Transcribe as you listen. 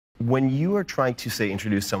When you are trying to, say,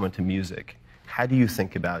 introduce someone to music, how do you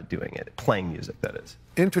think about doing it? Playing music, that is.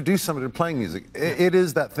 Introduce somebody to playing music. It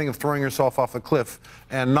is that thing of throwing yourself off a cliff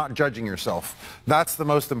and not judging yourself. That's the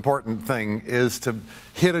most important thing, is to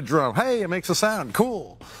hit a drum. Hey, it makes a sound,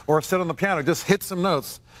 cool. Or sit on the piano, just hit some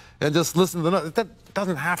notes and just listen to the notes. That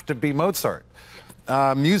doesn't have to be Mozart.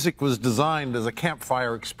 Music was designed as a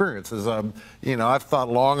campfire experience. You know, I've thought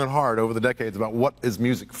long and hard over the decades about what is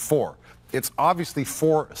music for. It's obviously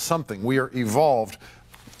for something. We are evolved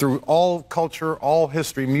through all culture, all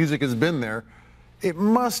history. Music has been there. It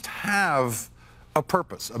must have a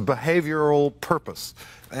purpose, a behavioral purpose.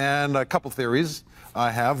 And a couple theories I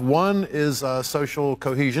have. One is social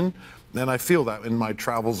cohesion. And I feel that in my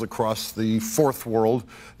travels across the fourth world.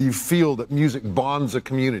 You feel that music bonds a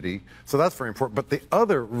community. So that's very important. But the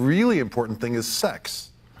other really important thing is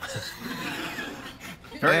sex.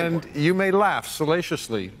 And you may laugh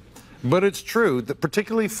salaciously, but it's true that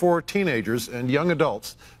particularly for teenagers and young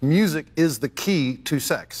adults, music is the key to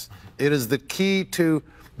sex. It is the key to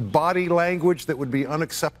body language that would be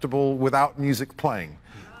unacceptable without music playing.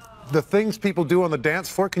 The things people do on the dance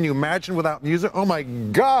floor, can you imagine without music? Oh my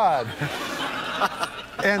God!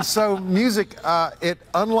 And so music, it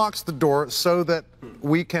unlocks the door so that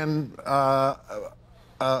we can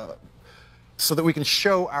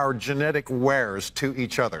show our genetic wares to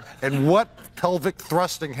each other. And what pelvic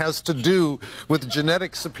thrusting has to do with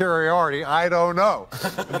genetic superiority, I don't know.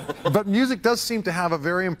 But music does seem to have a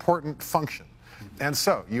very important function. And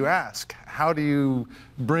so you ask, how do you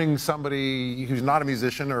bring somebody who's not a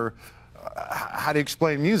musician, or how do you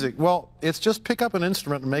explain music? Well, it's just pick up an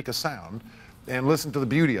instrument and make a sound and listen to the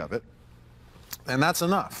beauty of it. And that's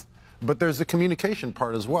enough. But there's the communication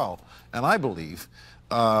part as well. And I believe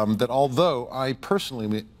that although I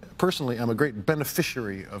personally am a great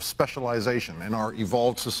beneficiary of specialization in our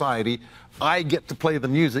evolved society, I get to play the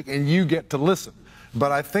music and you get to listen.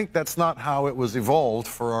 But I think that's not how it was evolved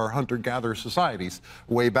for our hunter-gatherer societies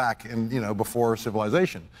way back in, you know, before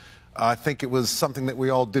civilization. I think it was something that we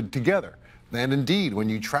all did together. And indeed, when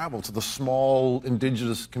you travel to the small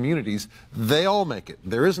indigenous communities, they all make it.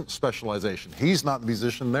 There isn't specialization. He's not the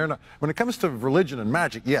musician, they're not. When it comes to religion and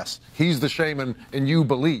magic, yes, he's the shaman and you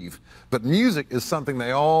believe. But music is something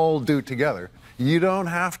they all do together. You don't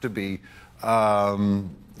have to be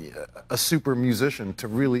a super musician to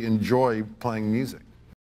really enjoy playing music.